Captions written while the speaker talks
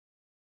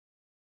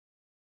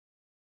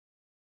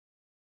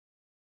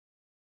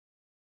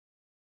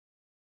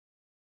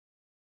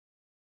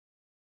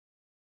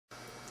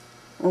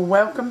Well,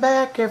 welcome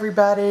back,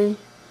 everybody.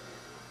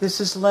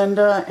 This is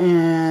Linda,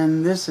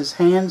 and this is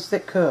Hands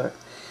That Cook.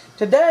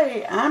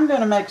 Today, I'm going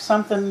to make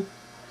something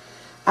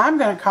I'm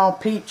going to call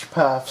peach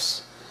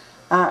puffs.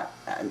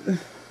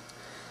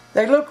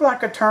 They look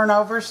like a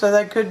turnover, so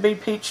they could be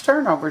peach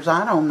turnovers.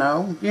 I don't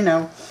know,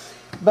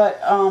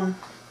 But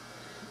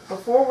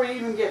before we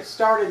even get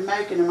started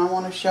making them, I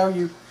want to show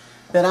you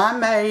that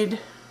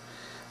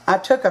I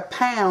took a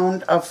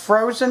pound of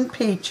frozen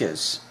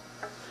peaches.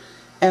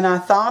 And I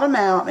thawed them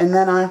out, and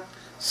then I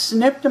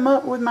snipped them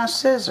up with my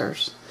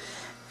scissors.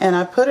 And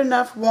I put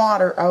enough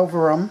water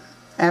over them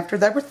after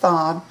they were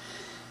thawed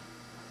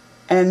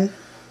and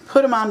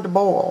put them on to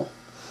boil.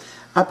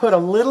 I put a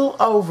little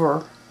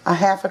over a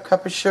half a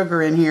cup of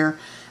sugar in here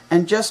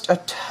and just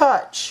a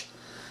touch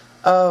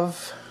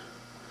of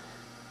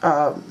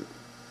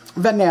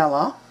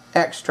vanilla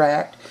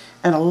extract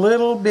and a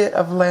little bit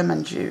of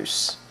lemon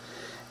juice.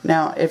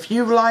 Now, if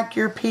you like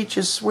your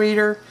peaches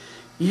sweeter,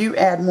 you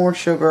add more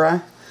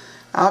sugar.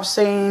 I've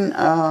seen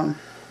a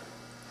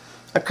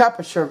cup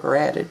of sugar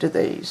added to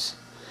these.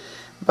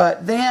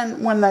 But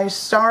then when they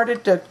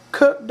started to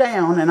cook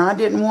down, and I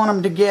didn't want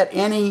them to get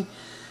any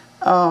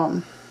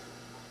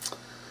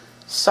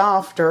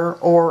softer,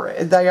 or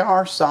they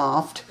are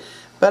soft,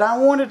 but I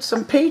wanted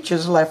some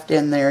peaches left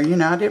in there.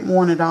 I didn't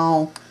want it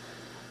all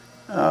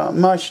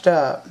mushed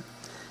up.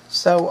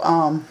 So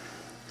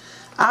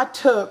I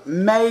took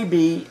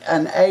maybe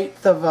an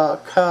eighth of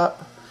a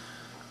cup,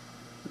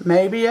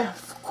 maybe a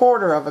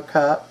quarter of a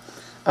cup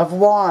of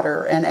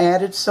water, and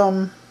added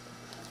some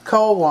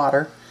cold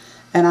water,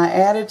 and I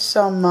added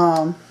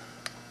some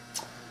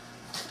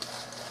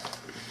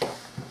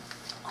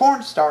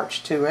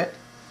cornstarch to it,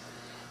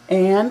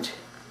 and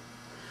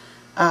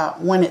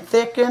when it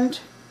thickened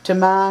to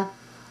my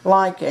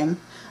liking,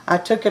 I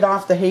took it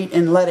off the heat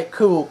and let it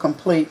cool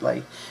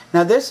completely.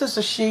 Now, this is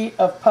a sheet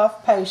of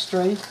puff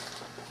pastry.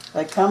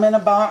 They come in a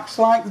box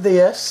like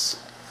this,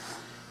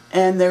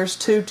 and there's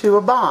 2 to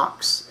a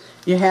box.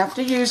 You have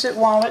to use it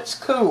while it's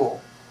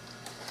cool.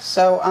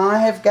 So I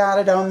have got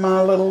it on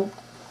my little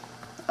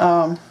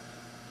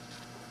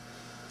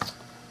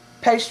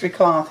pastry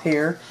cloth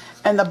here.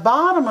 And the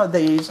bottom of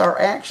these are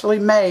actually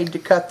made to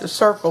cut the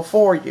circle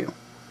for you.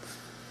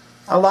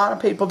 A lot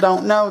of people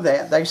don't know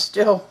that. They're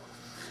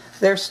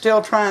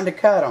still trying to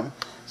cut them.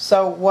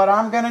 So what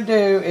I'm going to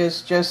do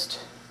is just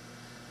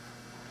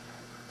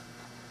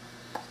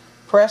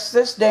press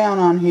this down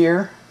on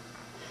here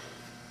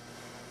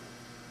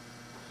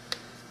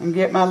and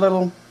get my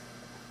little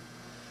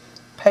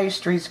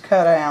pastries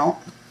cut out,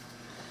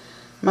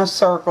 my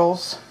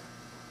circles,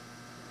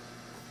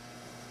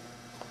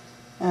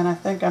 and I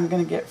think I'm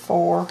going to get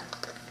 4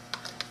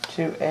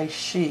 to a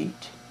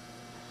sheet.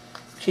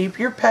 Keep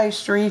your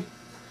pastry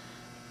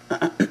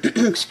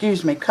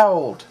excuse me,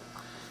 cold.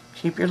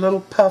 Keep your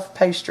little puff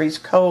pastries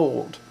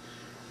cold.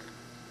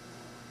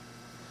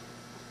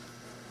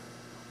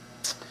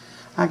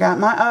 I got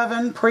my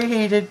oven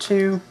preheated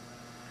to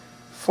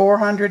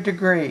 400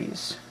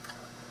 degrees.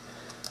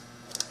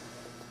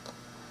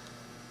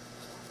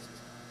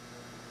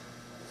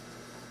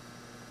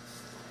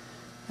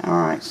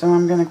 Alright, so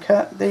I'm going to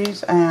cut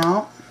these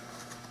out.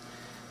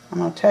 I'm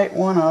going to take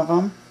one of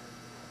them.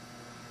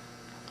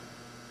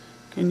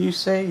 Can you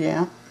see?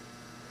 Yeah.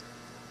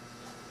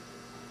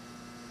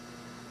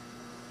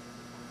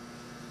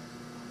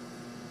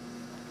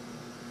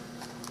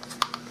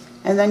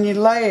 And then you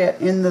lay it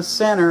in the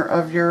center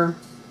of your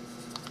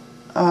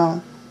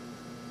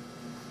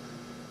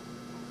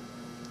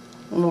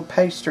little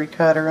pastry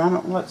cutter.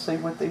 Let's see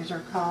what these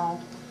are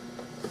called.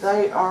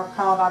 They are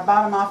called, I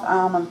bought them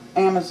off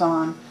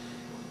Amazon,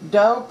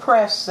 dough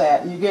press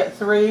set. You get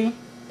 3.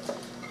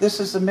 This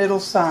is the middle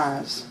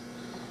size.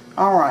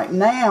 Alright,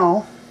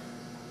 now,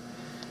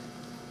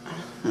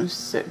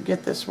 let's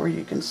get this where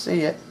you can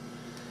see it.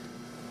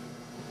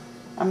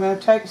 I'm going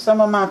to take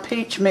some of my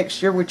peach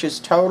mixture, which is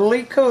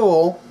totally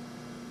cool,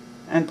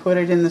 and put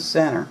it in the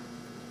center.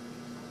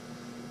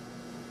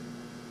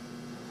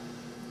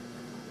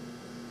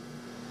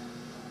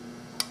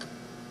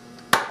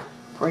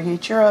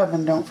 Preheat your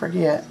oven, don't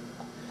forget.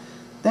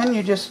 Then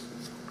you just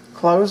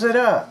close it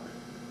up.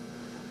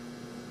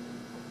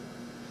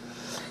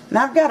 And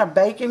I've got a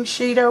baking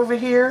sheet over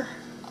here.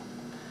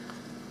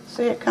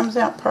 See, it comes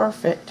out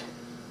perfect.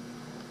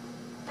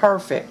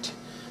 Perfect.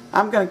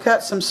 I'm going to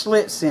cut some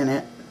slits in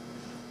it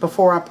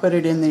before I put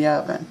it in the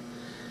oven.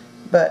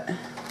 But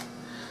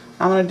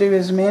I'm going to do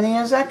as many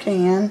as I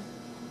can.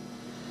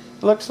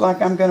 Looks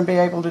like I'm going to be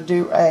able to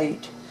do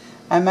 8.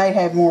 I may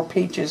have more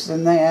peaches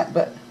than that,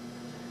 but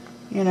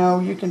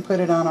you can put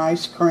it on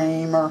ice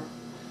cream or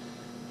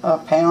a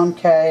pound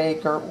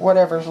cake or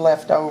whatever's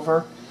left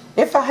over.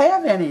 If I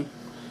have any.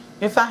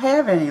 If I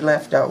have any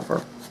left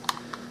over.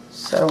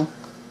 So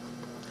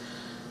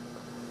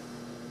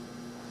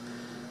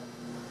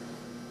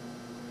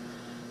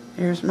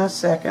here's my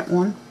second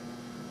one.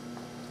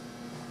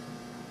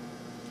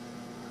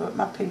 Put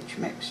my peach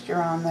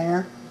mixture on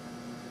there.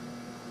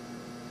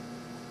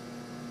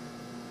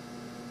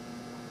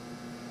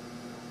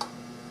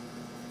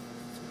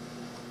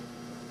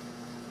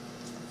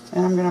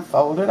 I'm going to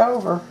fold it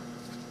over.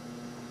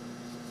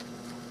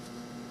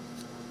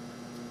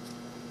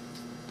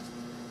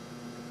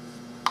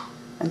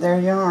 And there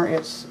you are.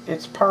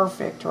 It's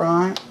perfect,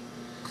 right?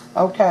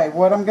 Okay,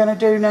 what I'm going to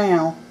do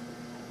now,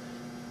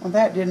 well,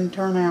 that didn't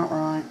turn out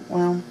right.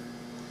 Well,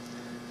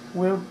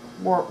 we'll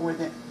work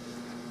with it.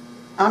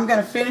 I'm going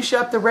to finish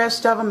up the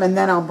rest of them and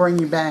then I'll bring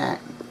you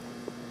back.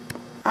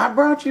 I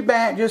brought you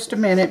back just a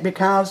minute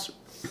because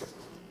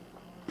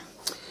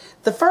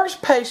the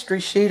first pastry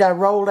sheet I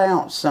rolled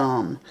out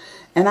some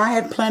and I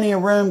had plenty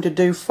of room to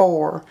do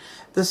 4.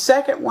 The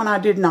second one I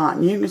did not,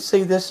 and you can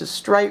see this is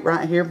straight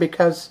right here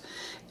because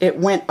it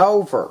went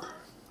over.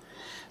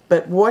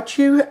 But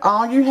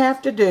all you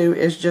have to do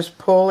is just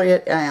pull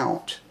it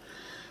out.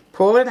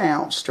 Pull it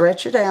out,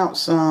 stretch it out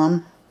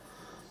some.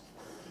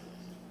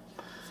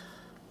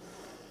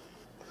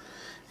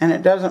 And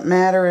it doesn't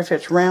matter if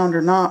it's round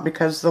or not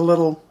because the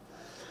little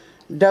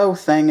dough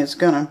thing is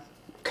going to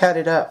cut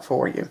it up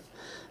for you.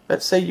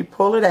 But see, you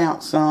pull it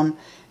out some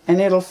and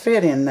it'll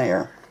fit in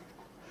there.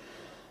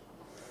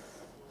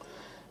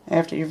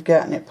 After you've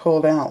gotten it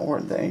pulled out, or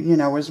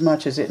as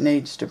much as it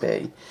needs to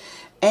be.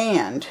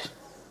 And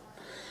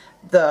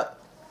the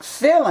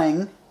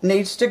filling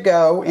needs to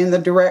go in the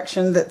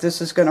direction that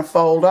this is going to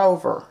fold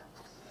over.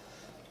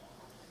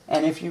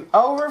 And if you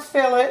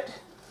overfill it,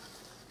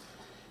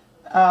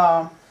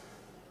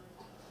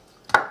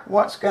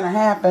 what's going to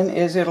happen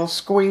is it'll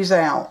squeeze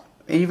out.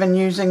 Even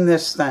using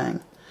this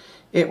thing,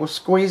 it will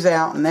squeeze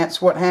out, and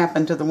that's what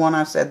happened to the one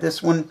I said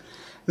this one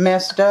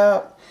messed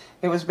up.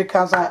 It was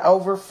because I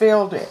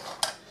overfilled it.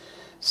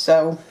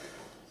 So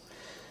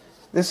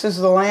this is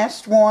the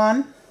last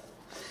one.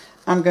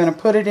 I'm going to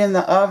put it in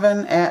the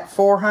oven at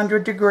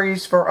 400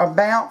 degrees for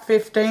about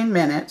 15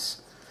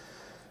 minutes.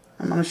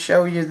 I'm going to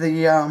show you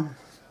the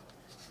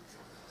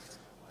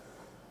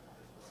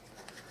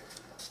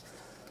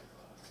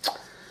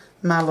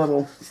my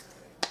little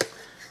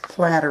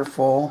platter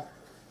full.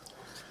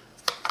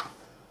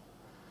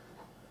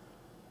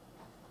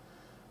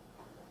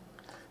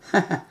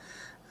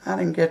 I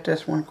didn't get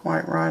this one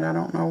quite right. I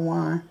don't know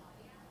why.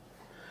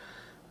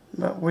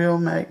 But we'll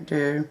make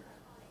do.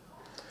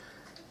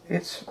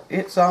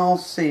 It's all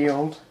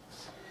sealed.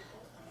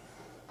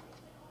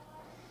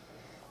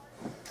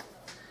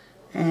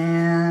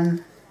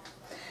 And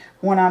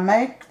when I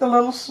make the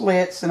little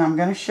slits, and I'm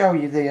going to show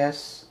you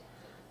this,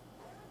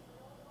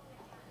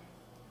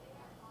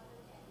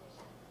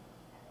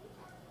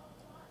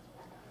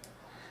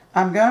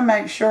 I'm going to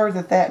make sure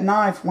that that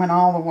knife went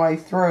all the way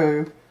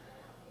through.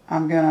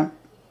 I'm going to,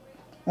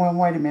 well,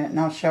 wait a minute and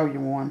I'll show you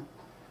one.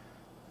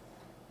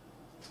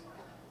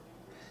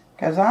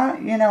 Because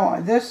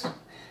this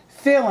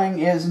filling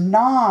is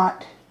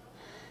not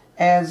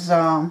as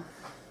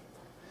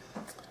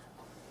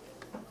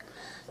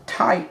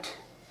tight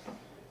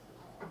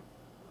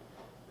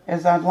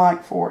as I'd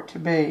like for it to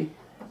be.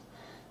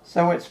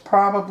 So it's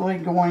probably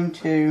going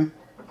to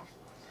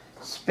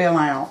spill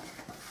out.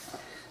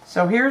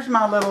 So here's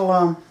my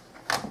little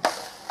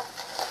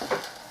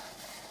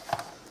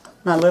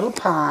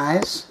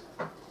pies,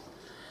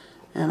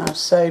 and I've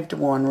saved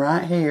one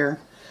right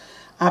here.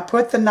 I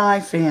put the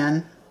knife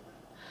in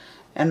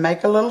and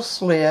make a little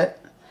slit,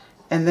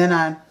 and then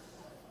I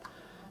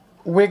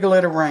wiggle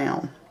it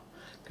around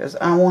because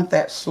I want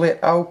that slit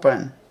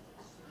open.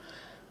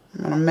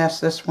 I'm going to mess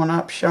this one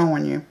up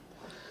showing you.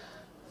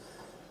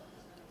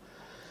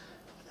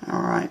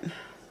 Alright,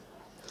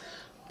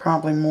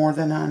 probably more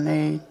than I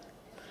need.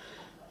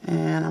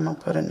 And I'm going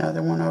to put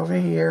another one over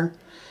here.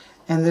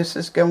 And this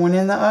is going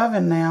in the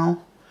oven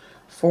now,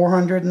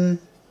 400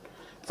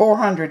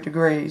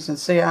 degrees. And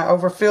see, I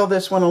overfilled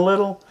this one a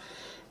little.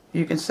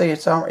 You can see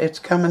it's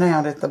coming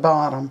out at the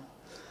bottom.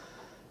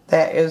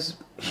 That is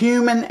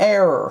human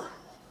error.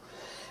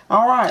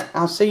 Alright,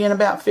 I'll see you in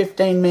about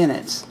 15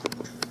 minutes.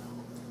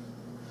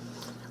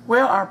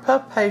 Well, our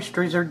puff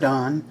pastries are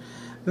done.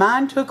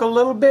 Mine took a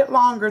little bit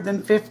longer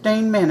than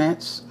 15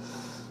 minutes.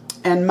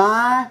 And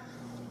my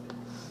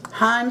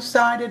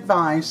hindsight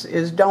advice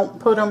is don't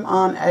put them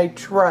on a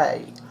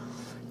tray.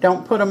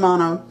 Don't put them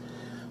on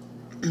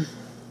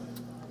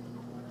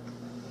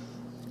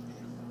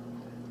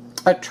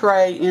a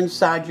tray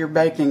inside your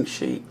baking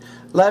sheet.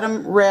 Let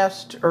them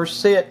rest or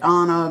sit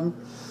on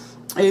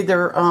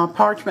either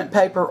parchment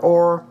paper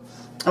or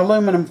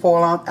aluminum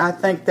foil. I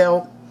think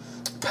they'll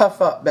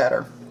puff up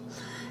better.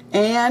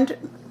 And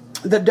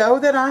the dough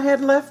that I had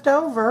left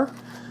over,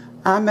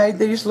 I made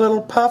these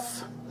little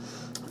puff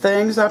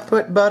things. I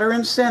put butter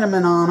and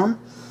cinnamon on them,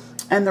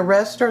 and the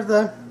rest are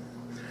the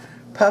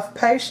puff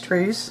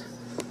pastries,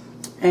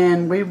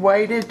 and we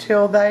waited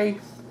till they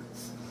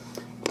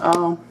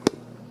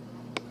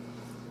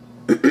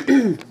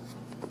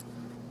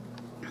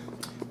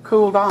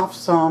cooled off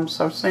some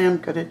so Sam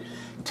could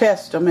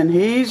test them, and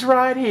he's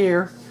right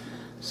here,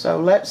 so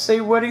let's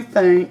see what he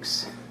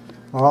thinks.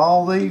 Are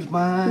all these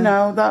mine?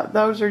 No,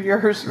 those are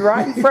yours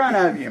right in front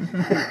of you.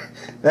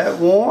 That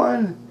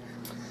one?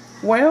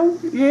 Well,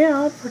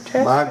 yeah, for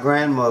testing. My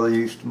grandmother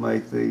used to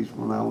make these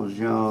when I was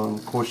young.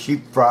 Of course, she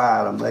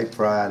fried them. They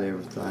fried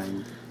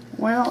everything.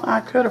 Well,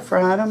 I could have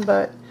fried them,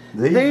 but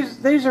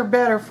these are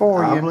better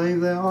for you. I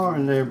believe they are,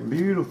 and they're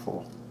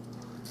beautiful.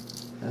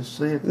 Let's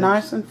see if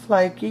nice and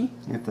flaky.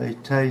 If they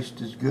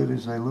taste as good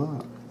as they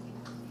look.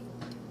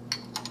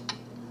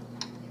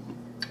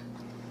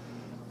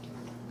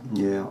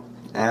 Yeah,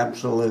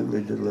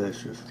 absolutely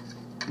delicious.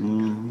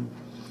 Mm-hmm.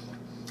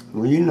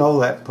 Well, you know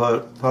that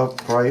puff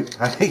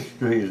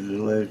pastry is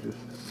delicious.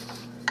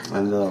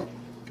 And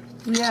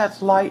yeah,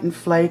 it's light and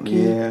flaky.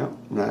 Yeah,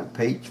 that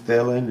peach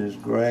filling is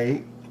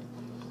great.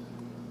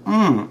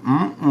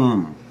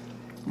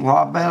 Well,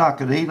 I bet I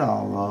could eat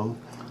all those.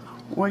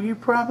 Well, you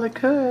probably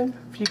could.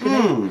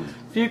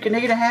 If you can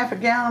eat a half a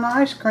gallon of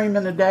ice cream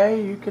in a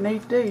day, you can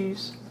eat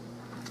these.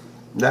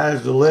 That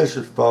is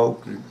delicious,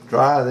 folks.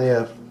 Try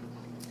this.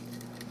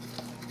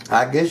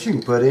 I guess you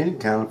can put any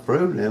kind of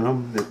fruit in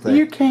them.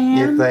 You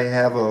can. If they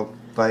have a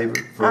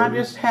favorite fruit. I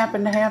just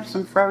happen to have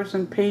some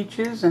frozen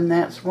peaches, and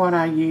that's what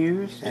I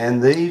use.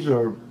 And these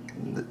are,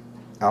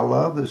 I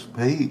love this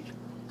peach.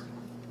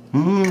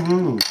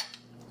 Mm-hmm.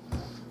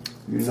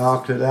 You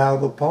knocked it out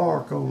of the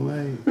park on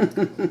me.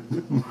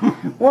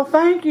 Well,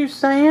 thank you,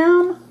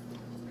 Sam.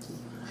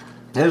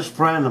 This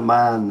friend of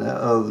mine the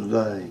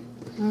other day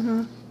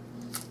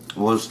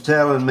was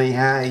telling me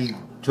how he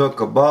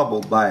took a bubble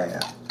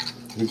bath.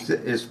 He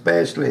said,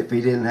 especially if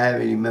he didn't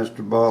have any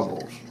Mr.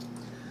 Bubbles.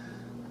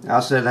 I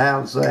said,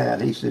 how's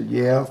that? He said,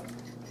 yeah.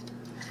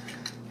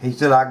 He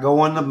said, I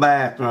go in the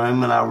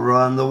bathroom and I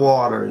run the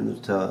water in the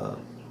tub.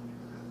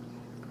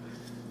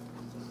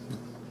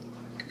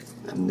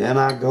 And then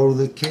I go to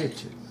the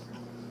kitchen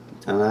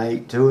and I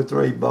eat 2 or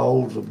 3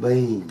 bowls of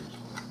beans.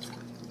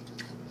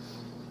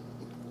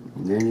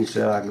 And then he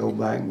said, I go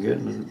back and get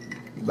in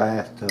the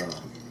bathtub.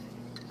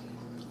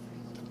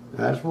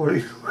 That's what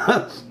he,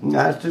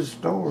 that's his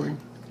story.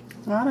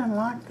 I didn't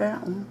like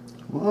that one.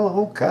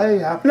 Well, okay.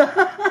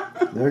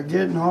 They're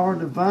getting hard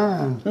to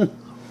find.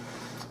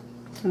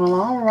 Well,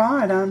 all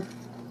right.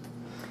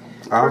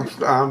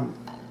 I'm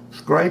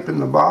scraping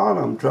the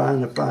bottom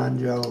trying to find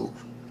Joe's.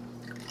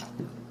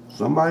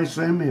 Somebody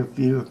send me a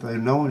few if they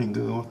know any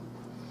good ones.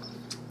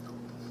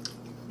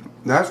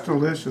 That's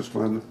delicious,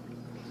 Linda.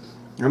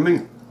 I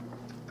mean,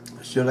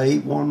 should I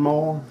eat one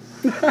more?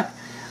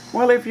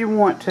 Well, if you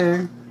want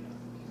to.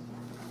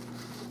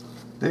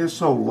 They're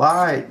so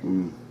light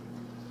and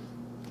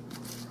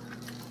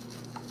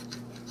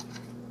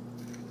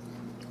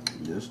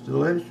just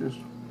delicious.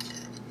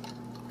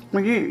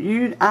 Well,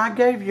 I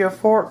gave you a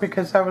fork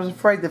because I was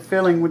afraid the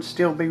filling would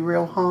still be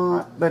real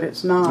hot, but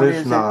it's not.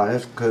 It's not.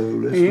 It's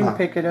cool. You can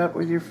pick it up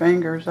with your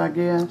fingers, I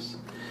guess.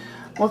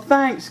 Well,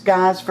 thanks,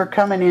 guys, for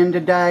coming in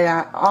today.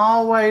 I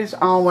always,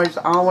 always,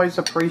 always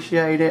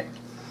appreciate it.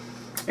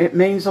 It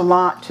means a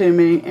lot to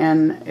me,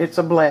 and it's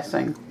a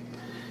blessing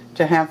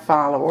to have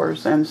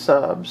followers and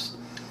subs.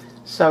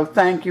 So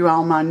thank you,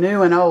 all my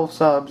new and old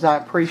subs. I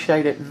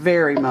appreciate it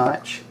very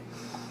much.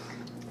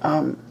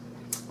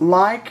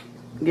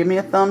 Give me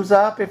a thumbs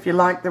up if you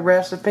like the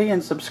recipe,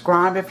 and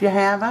subscribe if you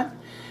haven't.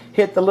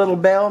 Hit the little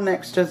bell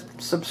next to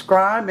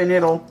subscribe, and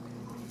it'll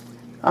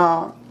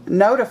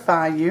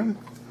notify you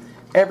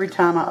every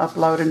time I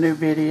upload a new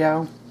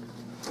video.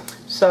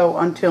 So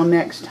until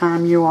next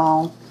time, you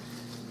all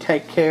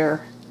take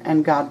care,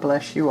 and God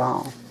bless you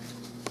all.